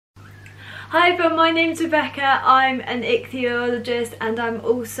Hi everyone, my name's Rebecca. I'm an ichthyologist and I'm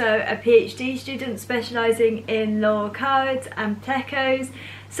also a PhD student specialising in Loricariidae and Plecos.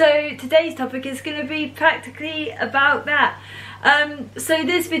 So today's topic is going to be practically about that. So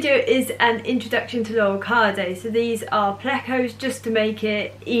this video is an introduction to Loricariidae. So these are Plecos just to make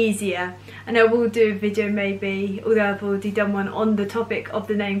it easier. And I will do a video maybe, although I've already done one on the topic of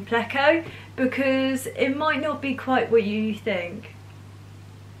the name Pleco, because it might not be quite what you think.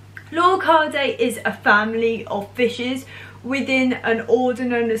 Loricariidae is a family of fishes within an order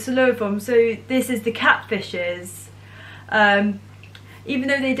known as Siluriformes. So this is the catfishes. Even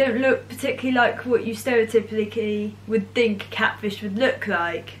though they don't look particularly like what you stereotypically would think catfish would look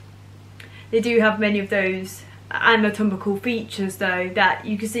like, they do have many of those anatomical features though that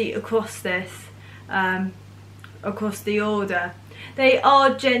you can see across this, across the order. They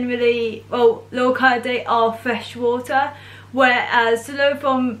are generally, well, Loricariidae are freshwater, whereas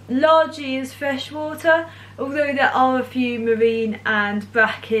Siluriform largely is freshwater, although there are a few marine and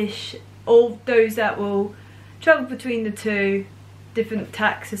brackish, or those that will travel between the two different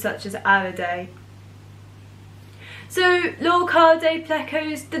taxa such as Aridae. So Loricariidae,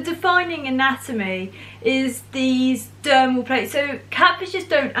 Plecos, the defining anatomy is these dermal plates. So catfishes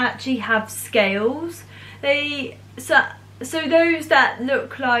don't actually have scales. So those that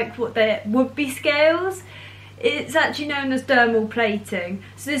look like what they would be scales, it's actually known as dermal plating.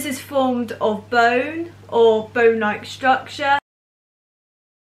 So this is formed of bone or bone-like structure.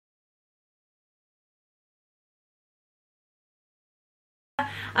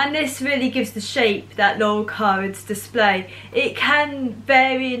 And this really gives the shape that Loricariidae display. It can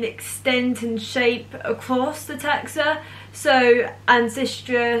vary in extent and shape across the taxa. So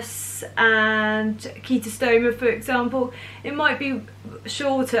Ancistrus and Ketostoma, for example, it might be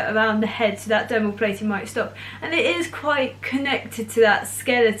shorter around the head, so that dermal plating might stop. And it is quite connected to that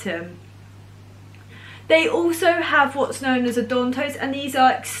skeleton. They also have what's known as odontoses, and these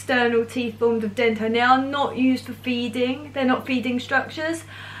are external teeth formed of dentine. They are not used for feeding, they're not feeding structures,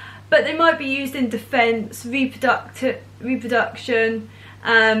 but they might be used in defence, reproduction,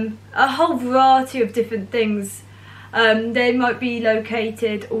 a whole variety of different things. They might be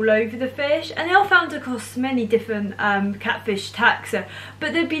located all over the fish, and they are found across many different catfish taxa,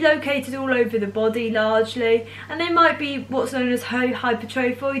 but they'd be located all over the body largely, and they might be what's known as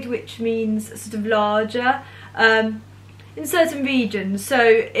hypertrophoid, which means sort of larger in certain regions.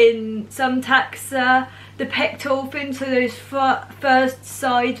 So in some taxa, the pectoral fins, so those first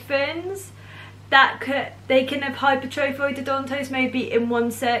side fins, they can have hypertrophoid odontoses, maybe in one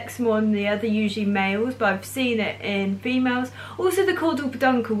sex more than the other, usually males, but I've seen it in females. Also the caudal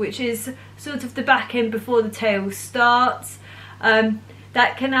peduncle, which is sort of the back end before the tail starts,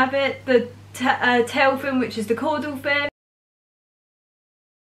 that can have it. The tail fin, which is the caudal fin.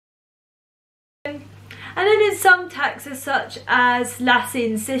 And then in some taxa such as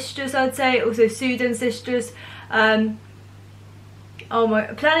Loricariidae, I'd say, also Pseudancistrus,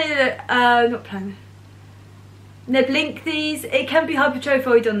 Neblinkthes, it can be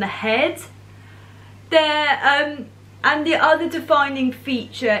hypertrophoid on the head. And the other defining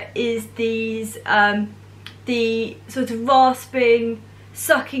feature is these, the sort of rasping,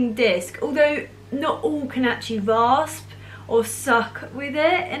 sucking disc. Although not all can actually rasp or suck with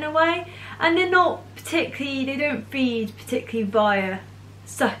it in a way, and they don't feed particularly via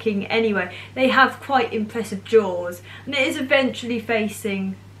sucking anyway. They have quite impressive jaws, and it is eventually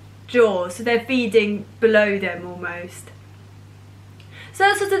facing jaws, so they're feeding below them almost. So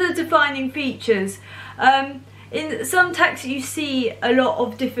that's sort of the defining features. In some taxa you see a lot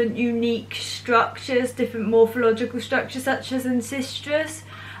of different unique structures, different morphological structures such as Ancistrus,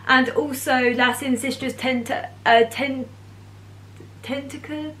 and also Loricariidae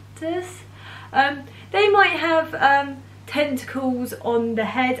tentaculatus. They might have tentacles on the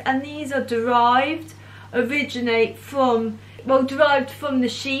head, and these are derived from the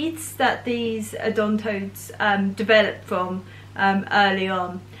sheaths that these odontodes developed from early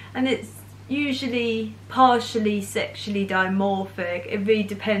on, and it's usually partially sexually dimorphic. It really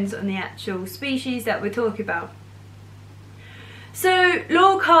depends on the actual species that we're talking about. So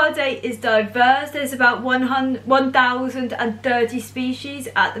Loricariidae is diverse. There's about 1,030 species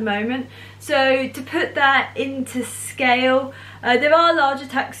at the moment. So to put that into scale, there are larger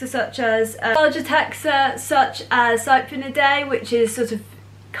taxa such as subfamilies, which is sort of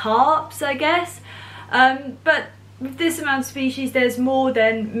carps, I guess. But with this amount of species, there's more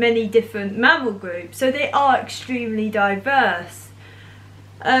than many different mammal groups. So they are extremely diverse.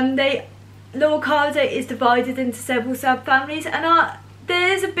 Loricariidae is divided into several subfamilies, and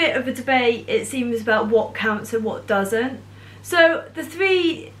there's a bit of a debate, it seems, about what counts and what doesn't. So the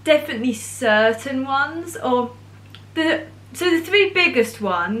three definitely certain ones, or the three biggest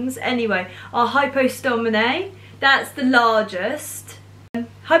ones anyway are Hypostominae. That's the largest.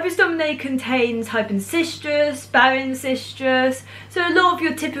 Hypostominae contains Hyponcistrus, Barincistrus, so a lot of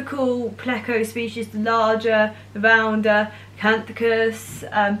your typical pleco species, the larger, the rounder, Canthicus,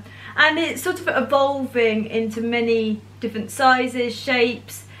 and it's sort of evolving into many different sizes,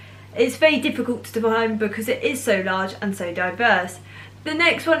 shapes. It's very difficult to define because it is so large and so diverse. The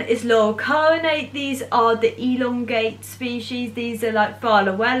next one is Loricariidae. These are the elongate species. These are like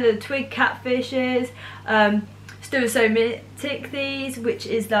Phalaroella, the twig catfishes. Pseudancistrus, these, which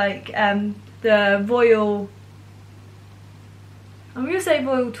is like the royal, I'm going to say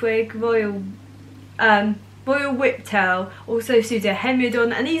royal twig, royal whiptail, also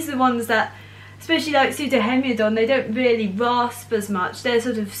Pseudohemiodon, and these are the ones that, especially like Pseudohemiodon, they don't really rasp as much. They're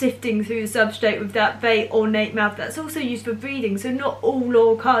sort of sifting through the substrate with that very ornate mouth. That's also used for breeding, so not all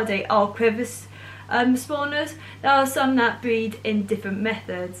Loricariidae are crevice spawners. There are some that breed in different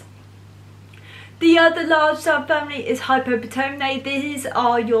methods. The other large subfamily is Hypopotominae. These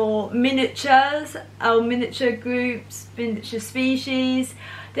are your miniatures, our miniature groups, miniature species.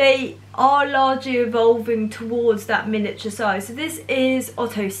 They are largely evolving towards that miniature size. So this is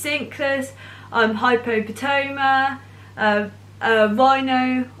Otocinclus, Hypopotoma,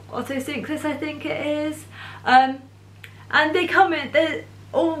 Rhino Otocinclus, I think it is. And they come in, they're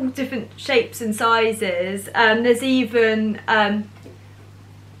all different shapes and sizes. There's even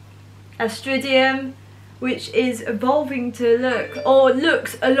Astridium, which is evolving to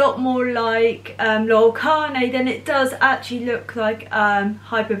looks a lot more like Loricariidae than it does actually look like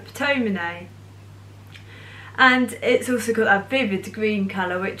Hypopotominae. And it's also got that vivid green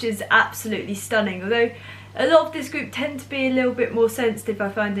colour, which is absolutely stunning, although a lot of this group tend to be a little bit more sensitive, I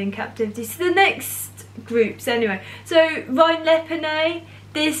find, in captivity. So the next groups anyway, so Rhinelepinae,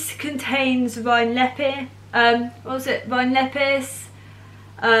 this contains Rhinelepis, Rhinelepis,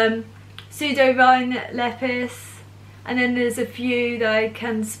 Pseudo-Rhinelepis, and then there's a few that I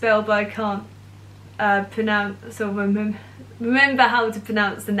can spell but I can't pronounce or remember how to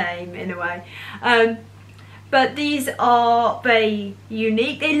pronounce the name in a way. But these are very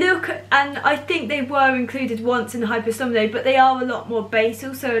unique. They look, and I think they were included once in the Hypostominae, but they are a lot more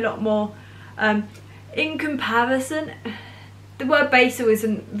basal, so a lot more, in comparison, the word basal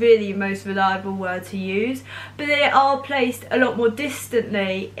isn't really the most reliable word to use, but they are placed a lot more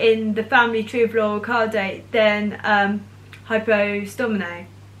distantly in the family tree of Loricariidae than Hypostominae.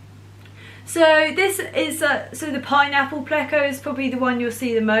 So this is, so the pineapple pleco is probably the one you'll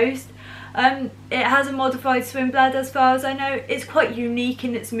see the most. It has a modified swim bladder as far as I know. It's quite unique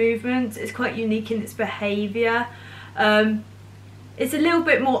in its movements, it's quite unique in its behaviour. It's a little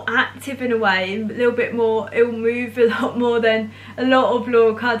bit more active in a way, a little bit more, it'll move a lot more than a lot of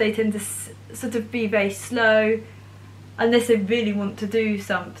Loricariidae tend to sort of be very slow unless they really want to do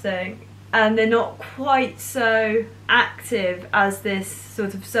something, and they're not quite so active as this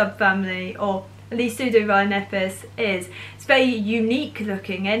sort of subfamily, or at least Pseudo-Rhinelepis is. It's very unique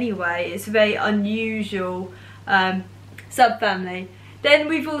looking anyway, it's a very unusual subfamily. Then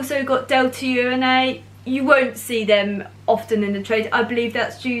we've also got Deltaurinae. You won't see them often in the trade. I believe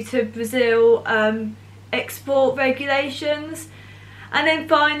that's due to Brazil export regulations. And then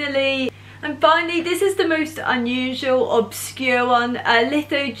finally, this is the most unusual, obscure one,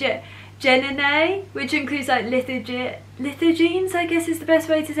 Lithogeninae, which includes like lithogenes, I guess is the best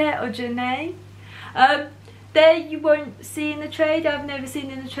way to say it, or genae. There you won't see in the trade. I've never seen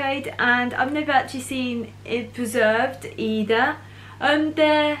in the trade, and I've never actually seen it preserved either.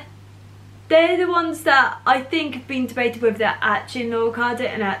 They're the ones that I think have been debated whether they're actually in Loricariidae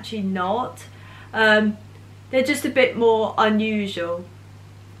and actually not. They're just a bit more unusual.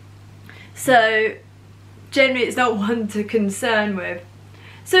 So generally it's not one to concern with.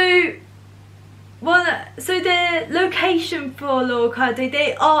 So the location for Loricariidae,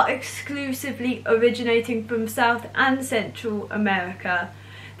 they are exclusively originating from South and Central America.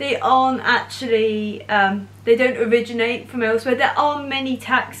 They aren't actually, they don't originate from elsewhere. There are many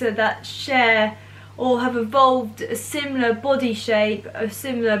taxa that share or have evolved a similar body shape, a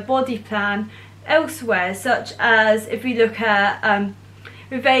similar body plan elsewhere, such as if we look at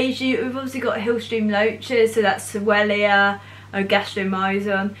Rivasia, we've obviously got hillstream loaches, so that's Sewellia,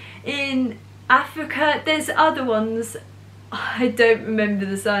 Gastromyzon. In Africa, there's other ones, I don't remember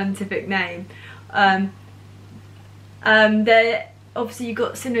the scientific name. Obviously you've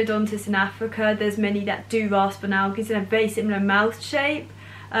got Synodontis in Africa, there's many that do rasp on algae and have very similar mouth shape.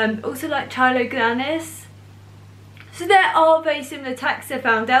 Also like Chiloglanis. So there are very similar taxa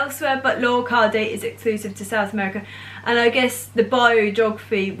found elsewhere, but Loricariidae is exclusive to South America, and I guess the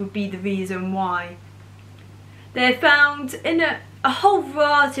biogeography would be the reason why. They're found in a whole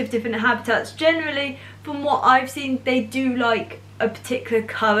variety of different habitats. Generally, from what I've seen, they do like a particular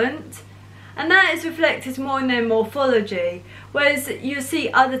current, and that is reflected more in their morphology, whereas you'll see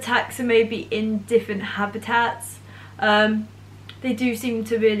other taxa maybe in different habitats. They do seem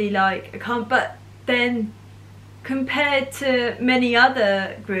to really like a current, but then compared to many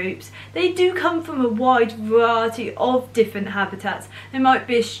other groups, they do come from a wide variety of different habitats. There might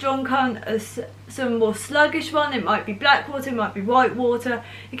be a strong current, some more sluggish one, it might be black water, it might be white water,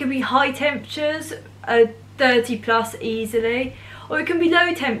 it can be high temperatures, 30 plus easily, or it can be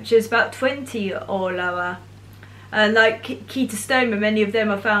low temperatures, about 20 or lower. Like Chaetostoma, many of them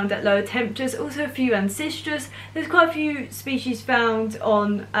are found at lower temperatures, also a few Ancistrus. There's quite a few species found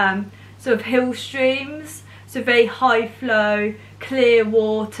on sort of hill streams, so very high flow, clear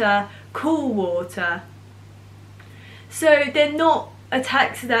water, cool water. So they're not a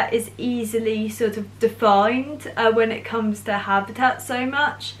taxa that is easily sort of defined when it comes to habitat so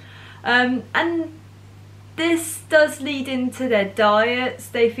much. And this does lead into their diets.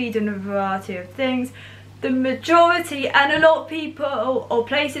 They feed on a variety of things. The majority, and a lot of people or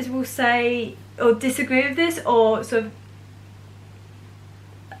places will say or disagree with this, or sort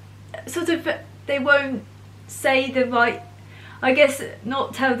of they won't say the right, I guess,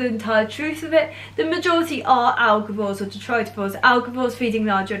 not tell the entire truth of it. The majority are algivores or detritivores. Algivores feeding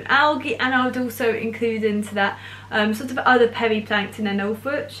larger on algae, and I would also include into that sort of other periplankton and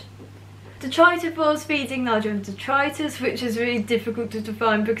earthworms. Detritivores feeding larger on detritus, which is really difficult to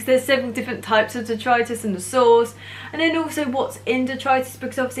define because there's several different types of detritus and the source, and then also what's in detritus,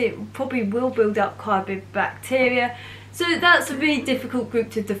 because obviously it probably will build up quite a bit of bacteria. So that's a really difficult group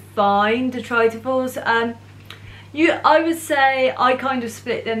to define, detritivores. I would say I kind of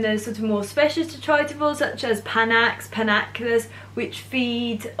split them. There's sort of more specialist detritivores such as Panax, Panacculus, which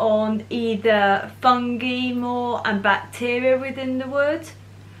feed on either fungi more and bacteria within the wood,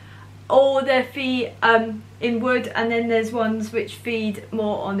 or they feed in wood, and then there's ones which feed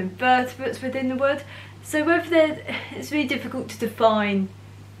more on invertebrates within the wood. So it's really difficult to define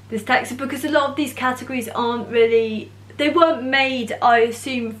this taxa because a lot of these categories aren't really, they weren't made, I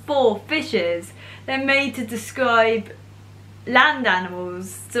assume, for fishes. They're made to describe land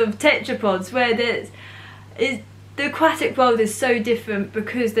animals, sort of tetrapods, where the aquatic world is so different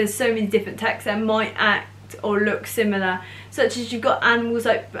because there's so many different taxa that might act or look similar, such as you've got animals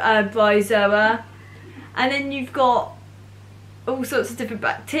like bryozoa, and then you've got all sorts of different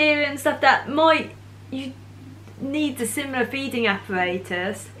bacteria and stuff that you need a similar feeding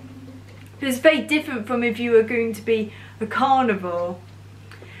apparatus. It's very different from if you were going to be a carnivore.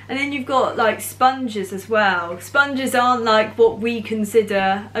 And then you've got like sponges as well. Sponges aren't like what we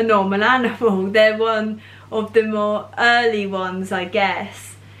consider a normal animal. They're one of the more early ones, I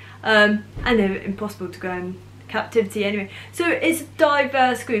guess. And they're impossible to go in captivity anyway. So it's a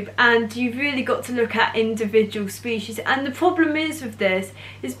diverse group, and you've really got to look at individual species. And the problem is with this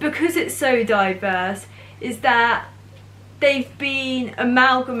is because it's so diverse, is that they've been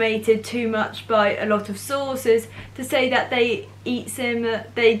amalgamated too much by a lot of sources to say that they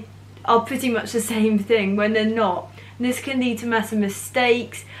they are pretty much the same thing when they're not. And this can lead to massive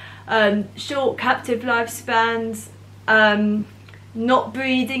mistakes, short captive lifespans, not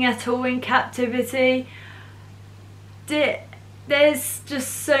breeding at all in captivity. There's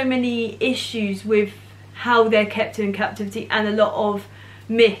just so many issues with how they're kept in captivity, and a lot of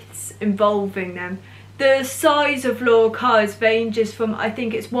myths involving them. The size of Loricariidae ranges from, I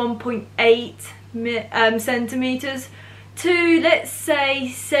think it's 1.8 centimetres to, let's say,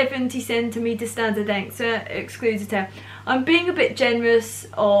 70 centimetre standard length, so excludes a tail. I'm being a bit generous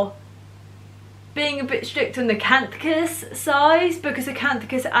or being a bit strict on the Acanthicus size, because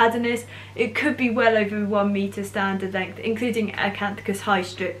Acanthicus adonis, it could be well over 1 metre standard length, including Acanthicus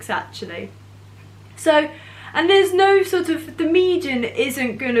hystrix actually. So, and there's no sort of, the median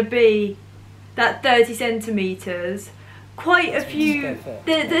isn't going to be that 30 centimetres. Quite a few,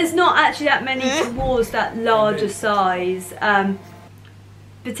 there's not actually that many towards that larger size,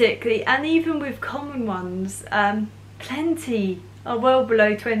 particularly, and even with common ones, plenty are well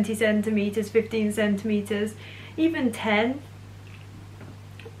below 20 centimetres, 15 centimetres, even 10.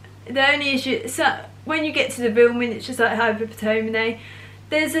 The only issue, so when you get to the real miniatures like Hyperpotominae,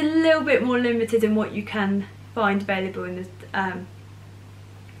 there's a little bit more limited in what you can find available in the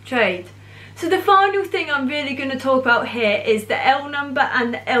trade. So the final thing I'm really going to talk about here is the L number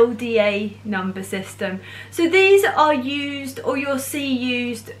and the LDA number system. So these are used, or you'll see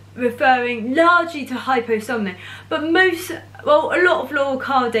used referring largely to hyposomnia, but a lot of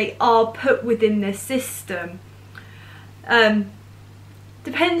Loricariidae are put within this system.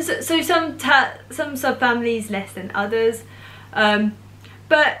 Depends, so some subfamilies less than others,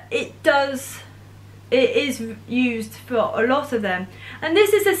 but it is used for a lot of them. And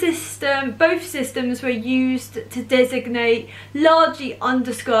this is a system, both systems were used to designate largely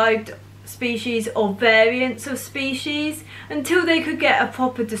undescribed species or variants of species until they could get a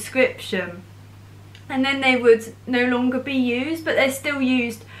proper description, and then they would no longer be used, but they're still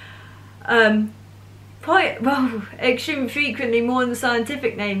used extremely frequently, more than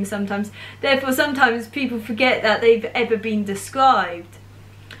scientific names sometimes. Therefore sometimes people forget that they've ever been described.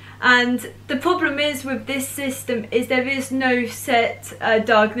 And the problem is with this system is there is no set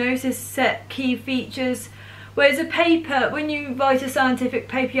diagnosis, set key features. Whereas a paper, when you write a scientific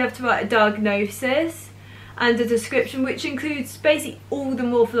paper, you have to write a diagnosis and a description, which includes basically all the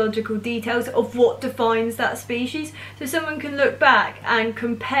morphological details of what defines that species. So someone can look back and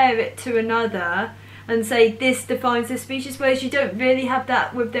compare it to another and say this defines this species, whereas you don't really have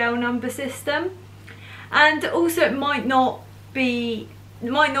that with the L number system. And also it might not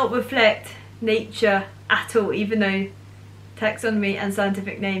reflect nature at all, even though taxonomy and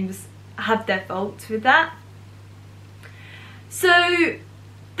scientific names have their faults with that. So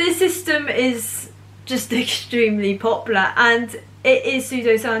this system is just extremely popular, and it is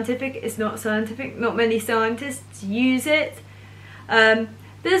pseudoscientific, it's not scientific, not many scientists use it.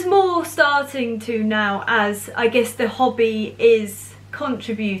 There's more starting to now, as I guess the hobby is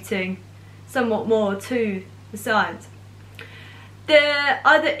contributing somewhat more to the science. There are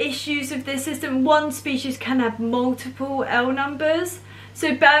other issues of this system. One species can have multiple L numbers.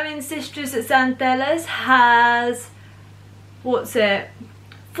 So Bariancistrus xanthellus has, 4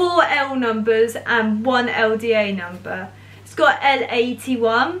 L numbers and 1 LDA number. It's got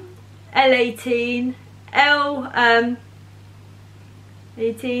L81, L18, L81,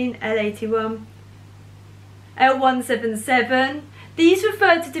 L177. These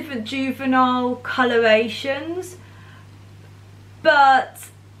refer to different juvenile colorations,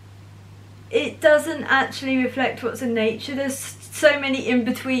 but it doesn't actually reflect what's in nature. There's so many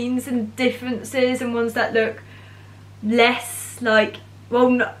in-betweens and differences, and ones that look less like,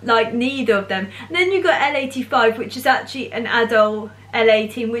 well, like neither of them. And then you've got L85, which is actually an adult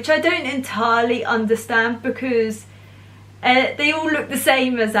L18, which I don't entirely understand, because they all look the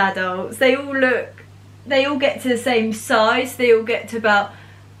same as adults. They all get to the same size. They all get to about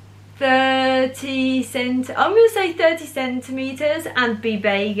 30 centimeters, and be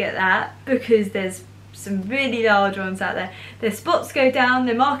vague at that, because there's some really large ones out there. Their spots go down,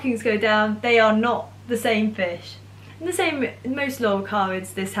 their markings go down. They are not the same fish. And the same, most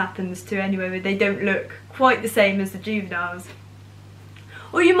Loricariids this happens to anyway, where they don't look quite the same as the juveniles.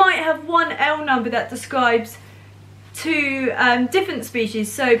 Or you might have one L number that describes two different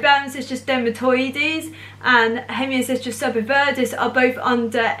species. So Bariancistrus dermatoides and Hemiacistrus subfamiliis are both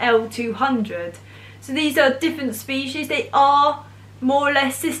under L200. So these are different species. They are more or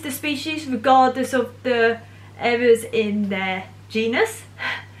less sister species regardless of the errors in their genus.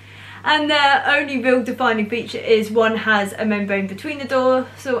 And their only real defining feature is one has a membrane between the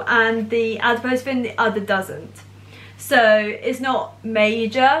dorsal and the adipose fin, the other doesn't. So it's not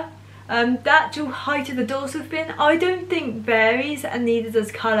major. The actual height of the dorsal fin I don't think varies, and neither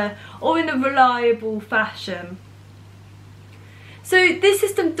does colour, or in a reliable fashion. So this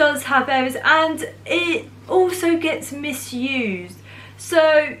system does have errors, and it also gets misused.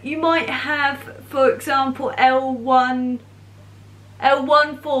 So you might have, for example,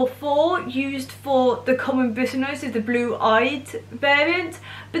 L144 used for the common bristlenose, so the blue-eyed variant,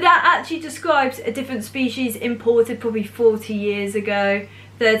 but that actually describes a different species imported probably 40 years ago,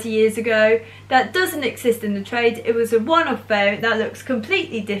 30 years ago, that doesn't exist in the trade. It was a one-off variant that looks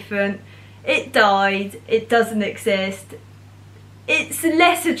completely different. It died, it doesn't exist. It's a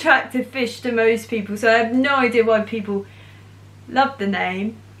less attractive fish to most people, so I have no idea why people love the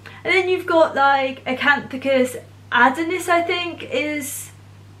name. And then you've got like Acanthicus adonis, I think is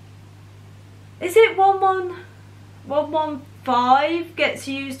it 115 gets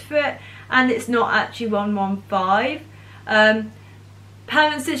used for it, and it's not actually 115.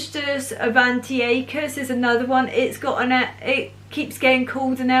 Parancistrus avantiacus is another one. It's got it keeps getting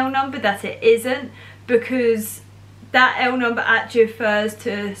called an L number that it isn't, because that L number actually refers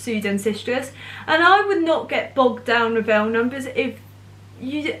to Pseudancistrus. And I would not get bogged down with L numbers if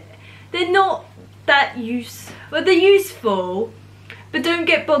they're not that well, they're useful, but don't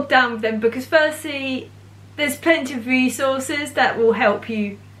get bogged down with them, because firstly there's plenty of resources that will help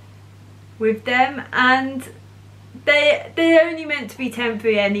you with them, and they're only meant to be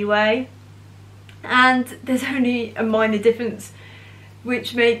temporary anyway, and there's only a minor difference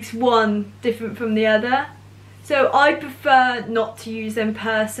which makes one different from the other. So I prefer not to use them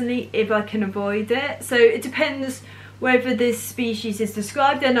personally if I can avoid it. So it depends whether this species is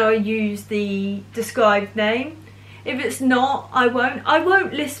described, then I'll use the described name. If it's not, I won't. I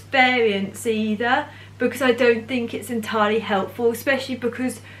won't list variants either, because I don't think it's entirely helpful, especially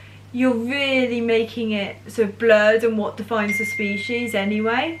because you're really making it sort of blurred on what defines the species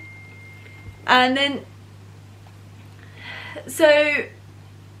anyway. And then, so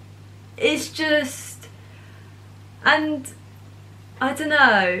it's just, and I don't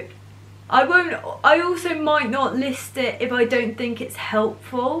know, I also might not list it if I don't think it's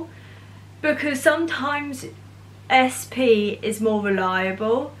helpful, because sometimes SP is more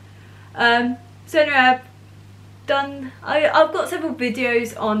reliable. So anyway, I've got several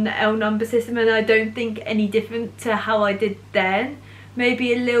videos on the L number system, and I don't think any different to how I did then.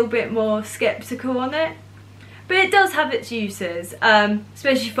 Maybe a little bit more skeptical on it, but it does have its uses,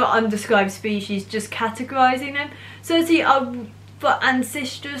 especially for undescribed species, just categorising them. So see, for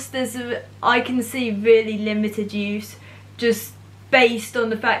Ancistrus, I can see really limited use, just based on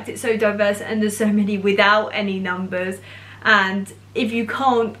the fact it's so diverse and there's so many without any numbers, and if you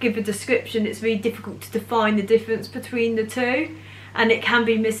can't give a description, it's really difficult to define the difference between the two, and it can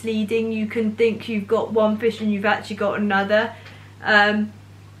be misleading. You can think you've got one fish and you've actually got another, and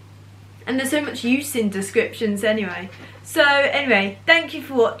there's so much use in descriptions anyway. So anyway, thank you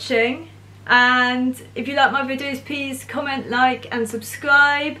for watching, and if you like my videos, please comment, like and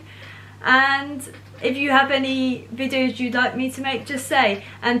subscribe, and if you have any videos you'd like me to make, just say,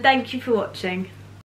 and thank you for watching.